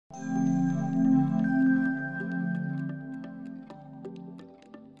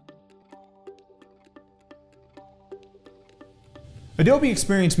Adobe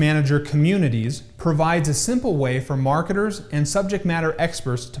Experience Manager Communities provides a simple way for marketers and subject matter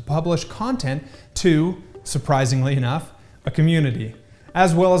experts to publish content to, surprisingly enough, a community,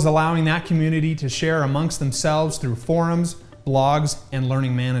 as well as allowing that community to share amongst themselves through forums, blogs, and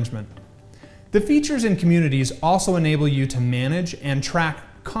learning management. The features in Communities also enable you to manage and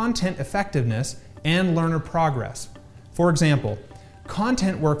track content effectiveness and learner progress. For example,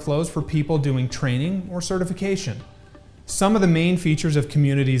 content workflows for people doing training or certification. Some of the main features of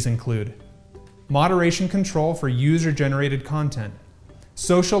Communities include moderation control for user-generated content,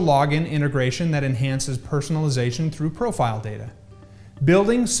 social login integration that enhances personalization through profile data,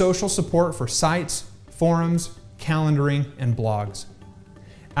 building social support for sites, forums, calendaring, and blogs,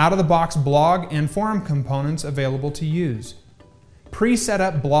 out-of-the-box blog and forum components available to use, pre-set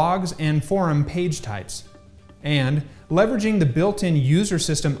up blogs and forum page types, and leveraging the built-in user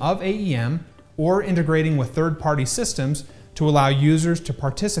system of AEM or integrating with third-party systems to allow users to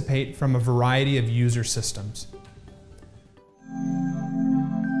participate from a variety of user systems.